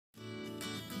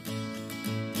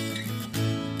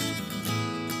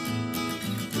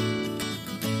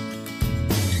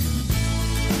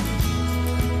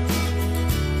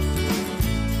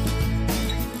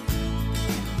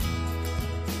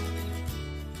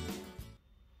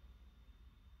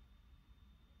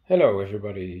Hello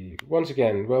everybody, once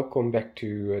again welcome back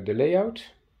to the layout.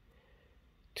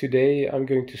 Today I'm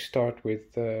going to start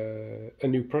with a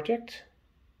new project,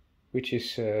 which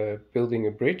is building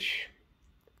a bridge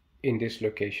in this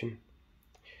location.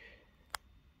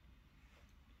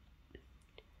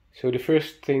 So the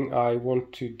first thing I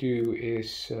want to do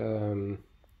is to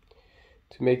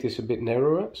make this a bit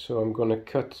narrower, so I'm gonna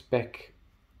cut back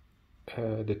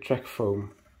the track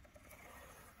foam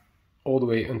all the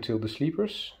way until the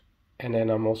sleepers, and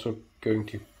then I'm also going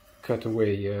to cut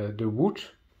away the wood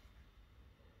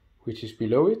which is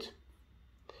below it,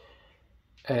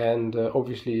 and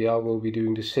obviously I will be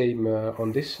doing the same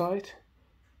on this side,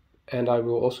 and I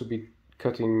will also be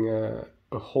cutting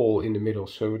a hole in the middle,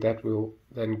 so that will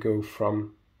then go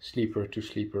from sleeper to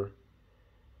sleeper.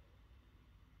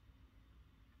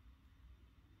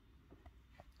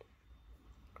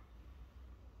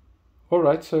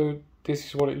 Alright, so this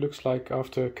is what it looks like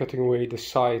after cutting away the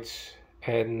sides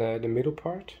and the middle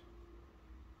part.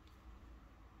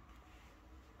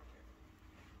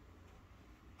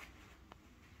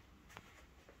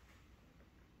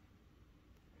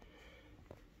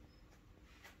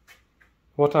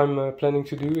 What I'm planning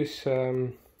to do is,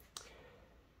 well,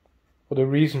 the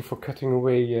reason for cutting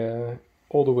away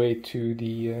all the way to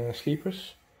the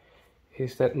sleepers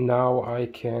is that now I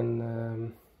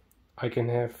can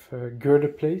have girder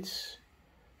plates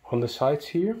on the sides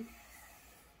here,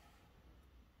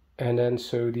 and then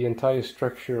so the entire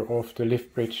structure of the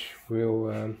lift bridge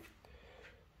will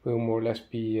more or less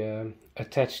be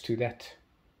attached to that.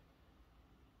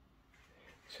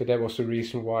 So that was the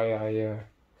reason why I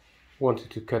wanted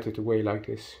to cut it away like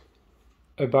this.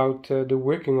 About the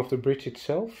working of the bridge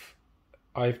itself,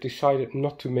 I've decided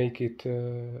not to make it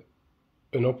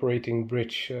an operating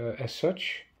bridge as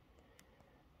such,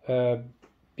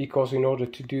 because in order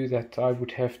to do that I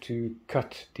would have to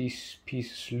cut these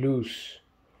pieces loose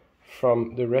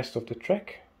from the rest of the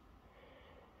track,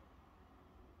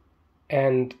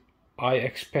 and I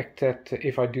expect that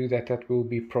if I do that, that will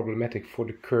be problematic for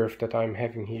the curve that I'm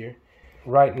having here.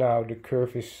 Right now the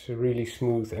curve is really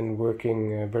smooth and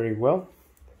working very well,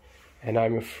 and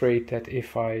I'm afraid that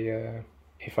if I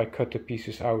cut the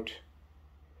pieces out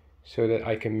so that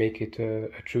I can make it a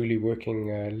truly working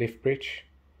lift bridge,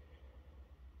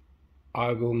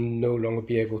 I will no longer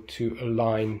be able to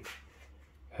align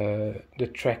the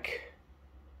track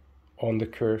on the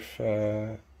curve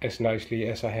as nicely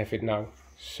as I have it now.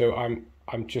 So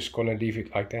I'm just gonna leave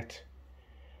it like that.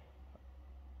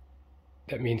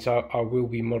 That means I will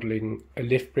be modeling a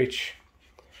lift bridge,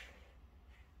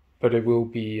 but it will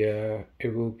be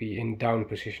in down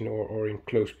position or in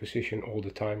close position all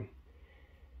the time,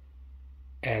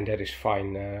 and that is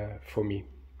fine for me.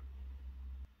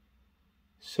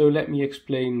 So let me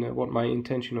explain what my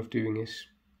intention of doing is.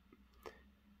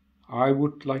 I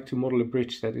would like to model a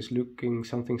bridge that is looking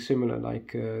something similar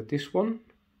like this one.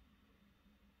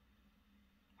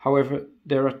 However,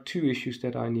 there are two issues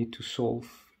that I need to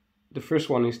solve. The first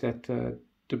one is that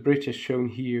the bridge as shown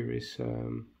here is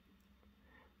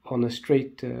on a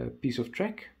straight piece of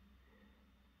track,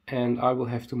 and I will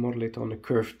have to model it on a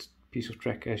curved piece of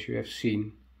track, as you have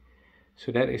seen.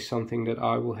 So that is something that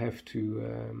I will have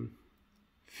to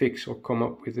fix or come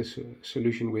up with a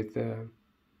solution with,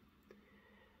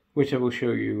 which I will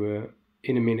show you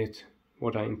in a minute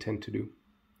what I intend to do.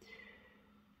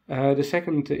 The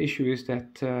second issue is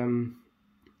that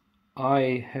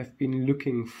I have been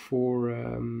looking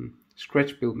for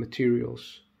scratch built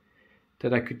materials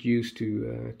that I could use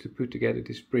to put together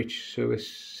this bridge, so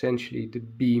essentially the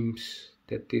beams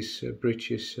that this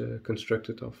bridge is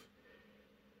constructed of.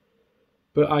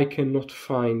 But I cannot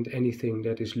find anything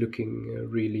that is looking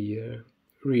really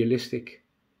realistic,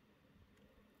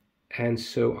 and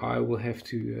so I will have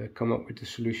to come up with a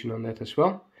solution on that as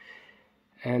well.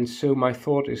 And so my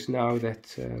thought is now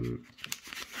that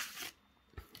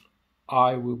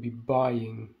I will be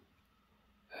buying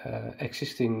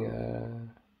existing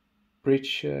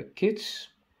bridge kits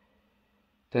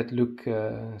that look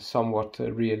somewhat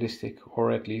realistic,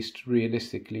 or at least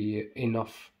realistically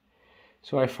enough.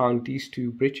 So I found these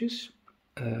two bridges.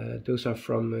 Those are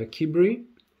from Kibri,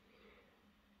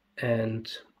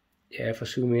 and yeah, if I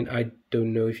zoom in, I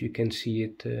don't know if you can see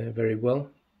it very well,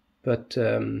 but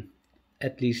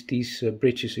at least these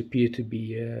bridges appear to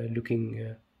be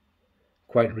looking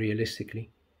quite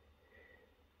realistically.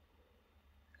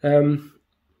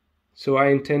 So I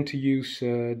intend to use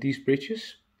these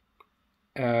bridges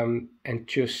and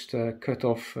just cut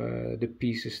off the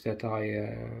pieces that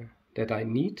I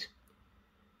need.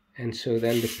 And so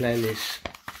then the plan is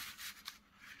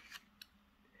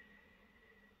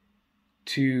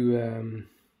to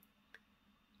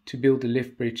to build the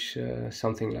lift bridge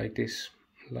something like this,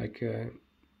 like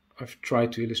I've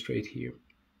tried to illustrate here.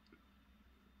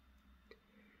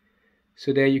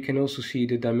 So there you can also see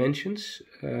the dimensions.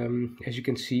 As you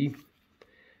can see,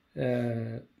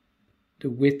 the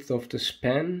width of the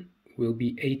span will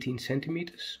be 18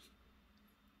 centimeters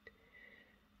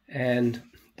and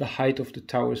the height of the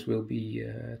towers will be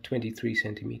 23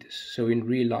 centimeters. So in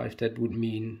real life that would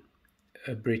mean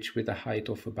a bridge with a height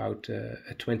of about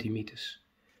 20 meters,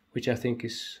 which I think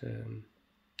is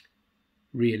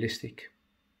realistic.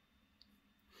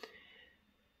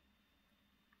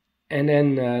 And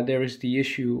then there is the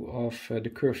issue of the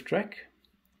curved track.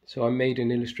 So I made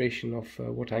an illustration of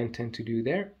what I intend to do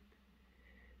there.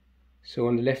 So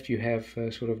on the left you have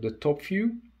sort of the top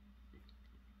view,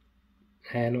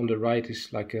 and on the right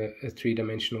is like a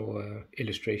three-dimensional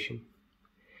illustration.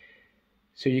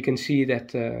 So you can see that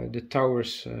the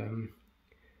towers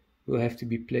will have to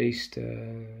be placed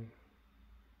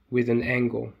with an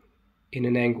angle, in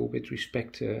an angle with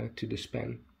respect to the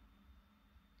span.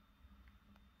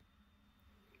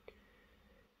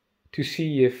 To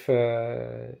see if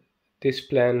this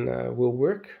plan will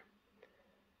work,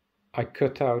 I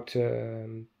cut out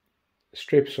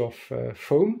strips of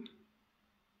foam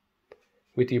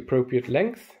with the appropriate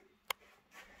length.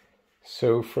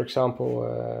 So for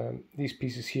example, these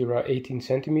pieces here are 18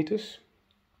 centimeters.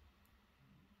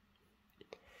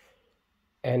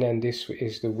 And then this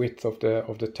is the width of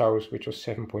the towers, which was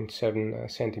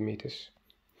 7.7 centimeters.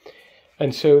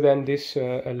 And so then this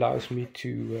allows me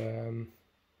to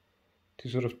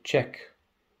sort of check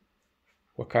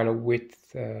what kind of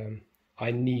width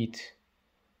I need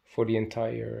for the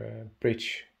entire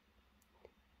bridge.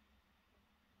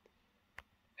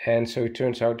 And so it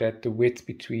turns out that the width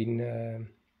between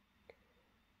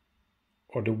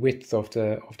or the width of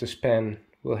the span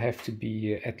will have to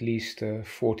be at least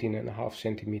 14.5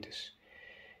 centimeters.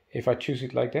 If I choose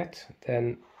it like that,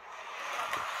 then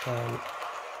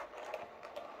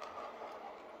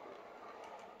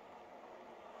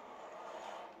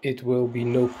it will be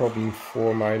no problem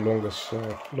for my longest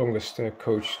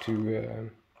coach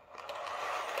to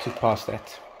pass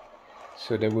that.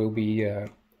 So there will be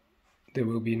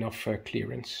enough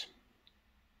clearance.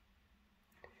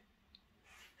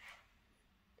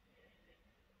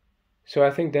 So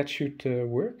I think that should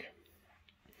work.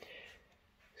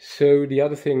 So the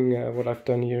other thing what I've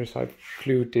done here is I've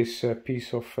glued this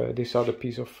other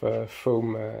piece of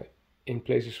foam in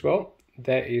place as well.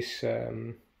 That is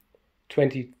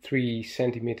 23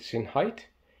 centimeters in height.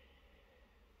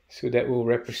 So that will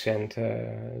represent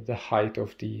the height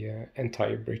of the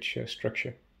entire bridge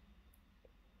structure.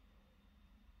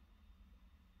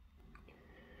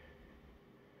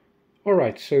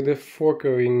 Alright, so the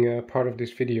foregoing part of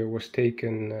this video was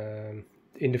taken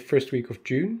in the first week of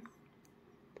June,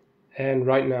 and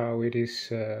right now it is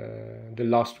the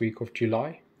last week of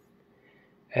July,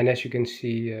 and as you can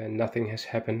see nothing has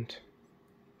happened.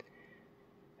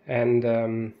 And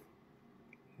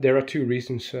there are two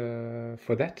reasons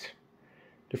for that.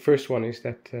 The first one is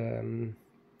that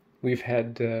we've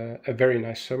had a very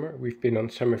nice summer. We've been on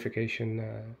summer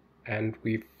vacation and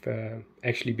we've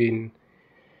actually been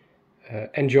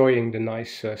enjoying the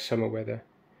nice summer weather,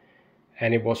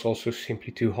 and it was also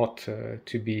simply too hot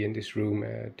to be in this room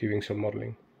doing some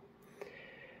modeling.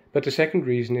 But the second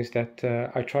reason is that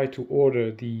I tried to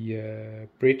order the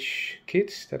bridge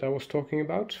kits that I was talking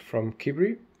about from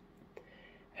Kibri,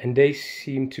 and they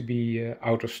seem to be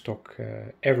out of stock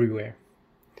everywhere.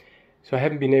 So I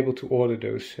haven't been able to order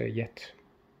those yet.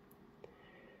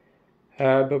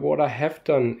 But what I have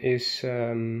done is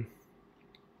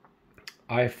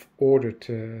I've ordered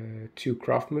 2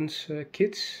 Craftman's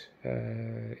kits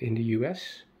in the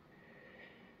US,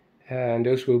 and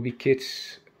those will be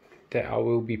kits that I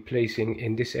will be placing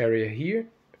in this area here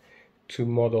to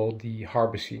model the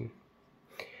harbor scene.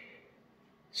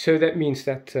 So that means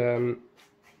that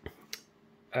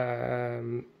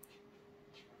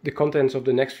the contents of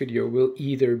the next video will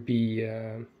either be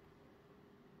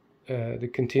the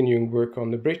continuing work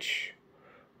on the bridge,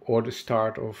 or the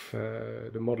start of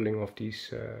the modeling of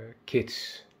these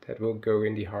kits that will go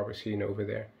in the harbor scene over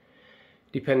there,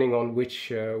 depending on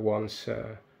which ones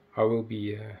I will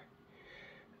be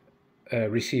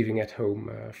receiving at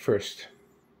home first.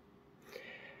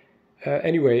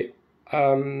 Anyway,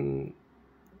 I'm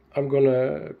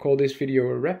gonna call this video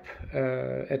a wrap.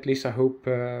 At least I hope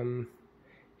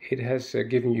it has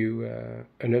given you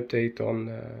an update on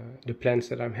the plans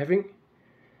that I'm having.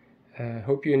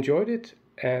 Hope you enjoyed it,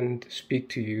 and speak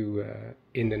to you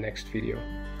in the next video.